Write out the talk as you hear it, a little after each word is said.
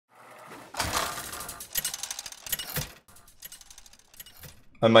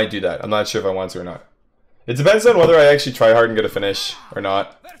I might do that. I'm not sure if I want to or not. It depends on whether I actually try hard and get a finish or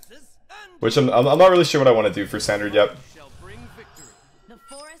not. Which I'm not really sure what I want to do for standard yet. The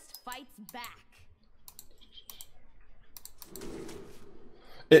forest fights back.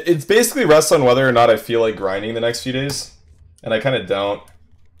 It's basically rests on whether or not I feel like grinding the next few days. And I kind of don't.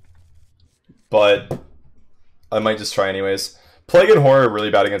 But I might just try anyways. Plague and Horror are really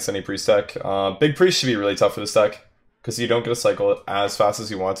bad against any priest deck. Big Priest should be really tough for this deck, because you don't get to cycle as fast as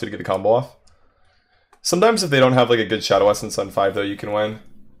you want to get the combo off. Sometimes if they don't have like a good Shadow Essence on 5 though, you can win.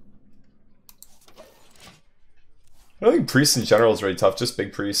 I don't think Priest in general is really tough, just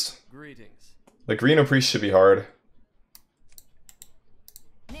Big Priest. Greetings. Like Reno Priest should be hard.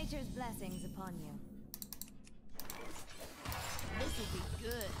 Nature's blessings upon you. This will be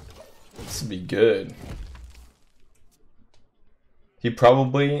good. This would be good. He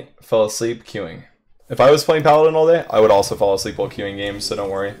probably fell asleep queuing. If I was playing Paladin all day, I would also fall asleep while queuing games, so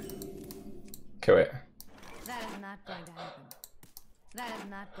don't worry. Okay, wait. That is not going to happen. That is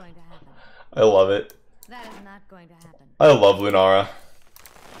not going to happen. I love it. That is not going to happen. I love Lunara.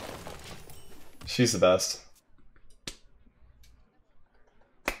 She's the best.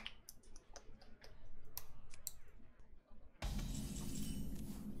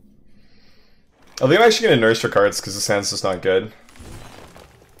 I think I'm actually going to nurse her cards because this hand's just not good.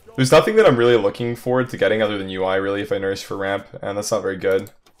 There's nothing that I'm really looking forward to getting other than UI, really, if I nurse for ramp, and that's not very good.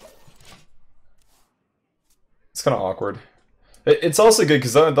 It's kind of awkward. It's also good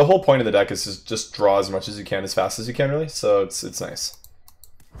because the whole point of the deck is to just draw as much as you can, as fast as you can, really, so it's nice.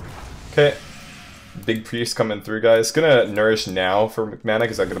 Okay. Big Priest coming through, guys. Gonna nourish now for mana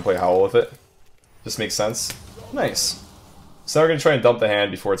because I'm gonna play Howl with it. Just makes sense. Nice. So now we're gonna try and dump the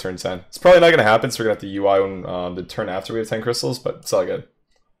hand before turn 10. It's probably not gonna happen, so we're gonna have to UI when the turn after we have 10 crystals, but it's all good.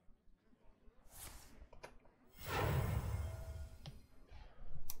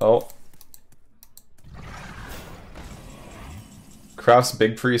 Oh. Crafts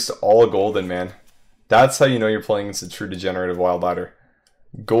Big Priest all golden, man. That's how you know you're playing against a true degenerative wild ladder.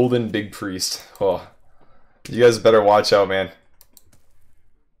 Golden Big Priest. Oh. You guys better watch out, man.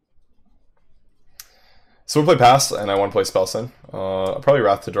 So we'll play Pass, and I want to play Spellsin. I'll probably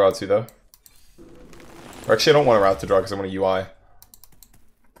Wrath to draw too, though. Or actually, I don't want to Wrath to draw because I want to UI.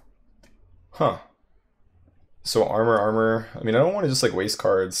 Huh. So armor. I mean, I don't want to just like waste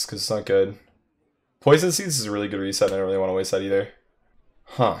cards because it's not good. Poison Seeds is a really good reset. I don't really want to waste that either.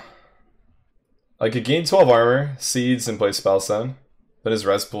 Huh. I could gain 12 armor, Seeds, and play Spellstone. But his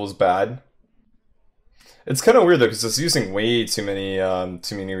res pool is bad. It's kind of weird though because it's using way too many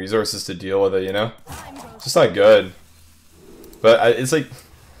resources to deal with it. You know, it's just not good. But it's like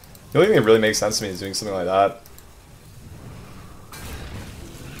the only thing that really makes sense to me is doing something like that.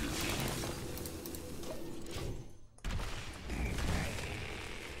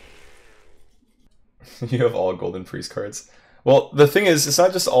 You have all Golden Priest cards. Well, the thing is, it's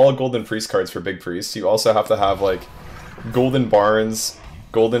not just all Golden Priest cards for Big Priest. You also have to have, like, Golden Barns,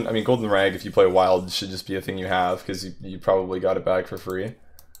 Golden Rag, if you play Wild, should just be a thing you have, because you probably got it back for free.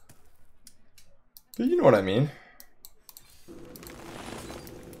 But you know what I mean.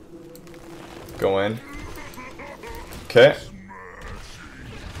 Go in. Okay.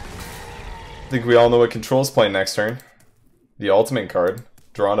 I think we all know what Control's playing next turn. The Ultimate card.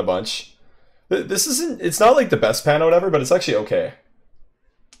 Drawing a bunch. This isn't, it's not like the best pan or whatever, but it's actually okay.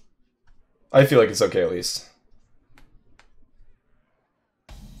 I feel like it's okay at least.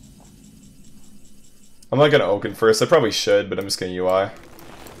 I'm not gonna Oaken first, I probably should, but I'm just gonna UI.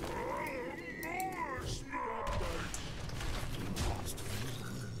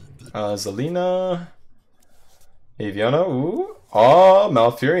 Zelina. Aviana, ooh. Oh,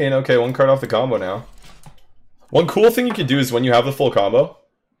 Malfurion, okay, one card off the combo now. One cool thing you can do is when you have the full combo,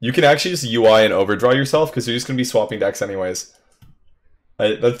 you can actually just UI and overdraw yourself because you're just going to be swapping decks anyways.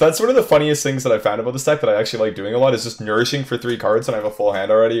 That's one of the funniest things that I found about this deck that I actually like doing a lot is just nourishing for 3 cards when I have a full hand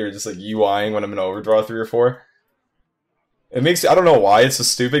already, or just like UIing when I'm going to overdraw 3 or 4. It makes, I don't know why it's so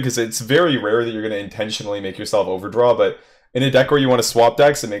stupid because it's very rare that you're going to intentionally make yourself overdraw, but in a deck where you want to swap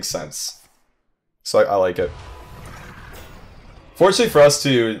decks, it makes sense. So I like it. Fortunately for us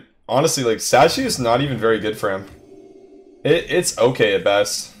too, honestly, like Sashi is not even very good for him. It's okay at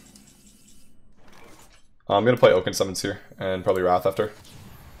best. I'm gonna play Oaken Summons here, and probably Wrath after.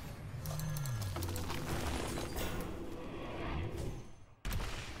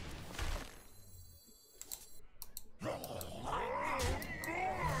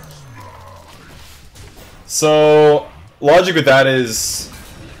 So, logic with that is...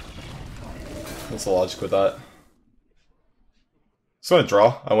 What's the logic with that? Just want to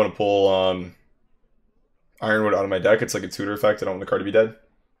draw. I want to pull Ironwood out of my deck. It's like a tutor effect. I don't want the card to be dead.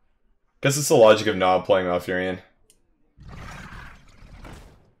 Guess it's the logic of not playing Malfurion.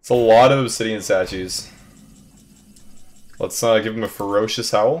 It's a lot of obsidian statues. Let's give him a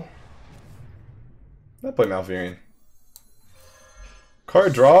ferocious howl. I'll play Malfurion.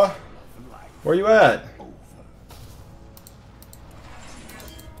 Card draw? Where you at?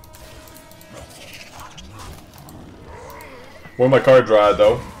 Where my card draw at,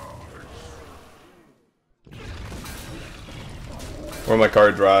 though? Where my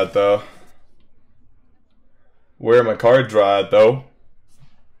card draw at, though? Where my card draw at, though?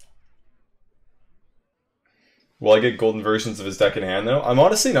 Will I get golden versions of his deck in hand, though? I'm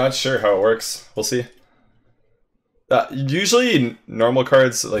honestly not sure how it works. We'll see. Usually, normal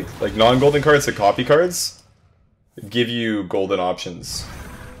cards, like non-golden cards, like copy cards, give you golden options.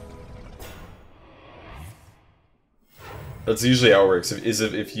 That's usually how it works.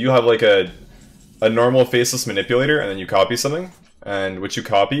 If you have like a normal faceless manipulator and then you copy something, and what you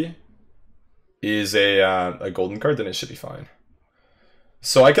copy is a golden card, then it should be fine.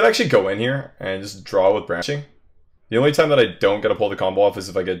 So I could actually go in here and just draw with branching. The only time that I don't get to pull the combo off is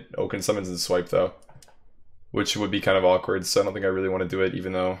if I get Oaken Summons and swipe, though. Which would be kind of awkward, so I don't think I really want to do it,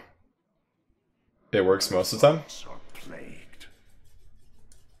 even though it works most of the time.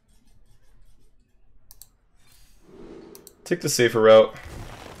 Take the safer route.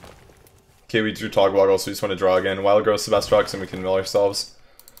 Okay, we drew Togwaggle, so we just want to draw again. Wild Growth's the best draw, and we can mill ourselves.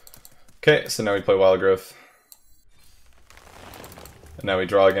 Okay, so now we play Wild Growth. And now we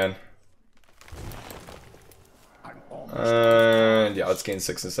draw again. Yeah, let's gain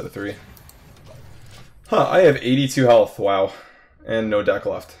 6 instead of 3. Huh, I have 82 health, wow. And no deck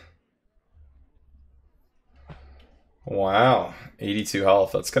left. Wow, 82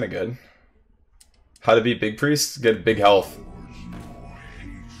 health, that's kind of good. How to beat Big Priest? Get big health.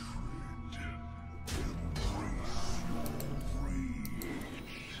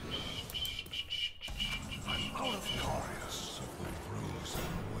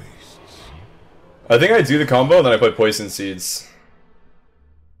 I think I do the combo and then I play Poison Seeds.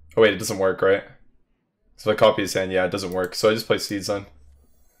 Oh wait, it doesn't work, right? So if I copy his hand, yeah, it doesn't work. So I just play Seeds then.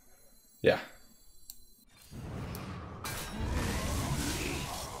 Yeah.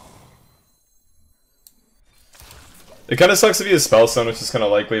 It kind of sucks if he has Spellstone, which is kind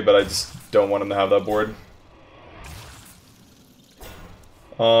of likely, but I just don't want him to have that board.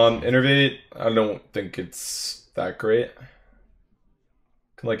 Innervate, I don't think it's that great.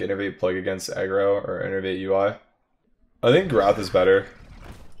 Can like Innervate Plague against aggro or Innervate UI. I think Wrath is better.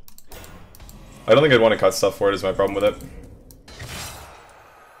 I don't think I'd want to cut stuff for it is my problem with it.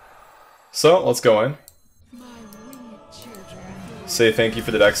 So, let's go in. Say thank you for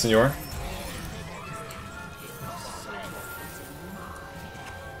the deck, senor.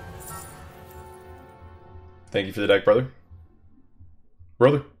 Thank you for the deck, brother.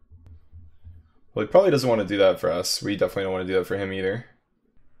 Brother. Well, he probably doesn't want to do that for us. We definitely don't want to do that for him either.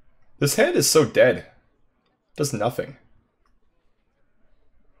 This hand is so dead. It does nothing.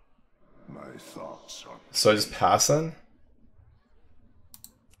 So I just pass then?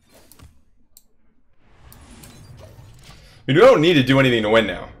 We don't need to do anything to win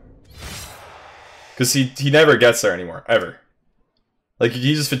now. Because he never gets there anymore, ever. Like,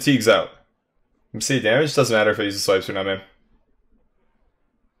 he just fatigues out. See, damage doesn't matter if I use the swipes or not, man.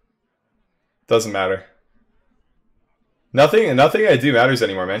 Doesn't matter. Nothing I do matters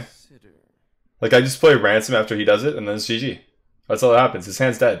anymore, man. Like, I just play Ransom after he does it, and then it's GG. That's all that happens. His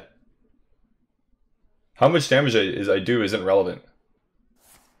hand's dead. How much damage I do isn't relevant.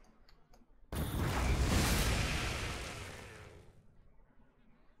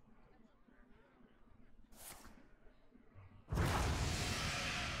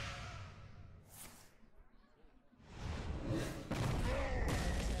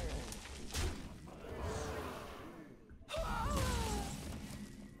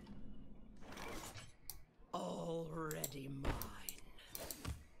 Already mine.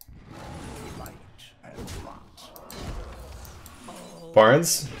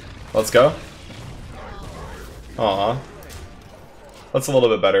 Barnes, let's go. Aw. That's a little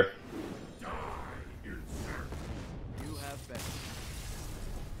bit better.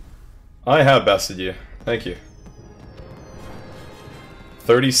 I have bested you. Thank you.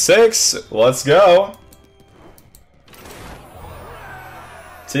 36, let's go.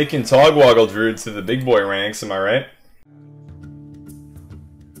 Taking Togwaggle Druid to the big boy ranks, am I right?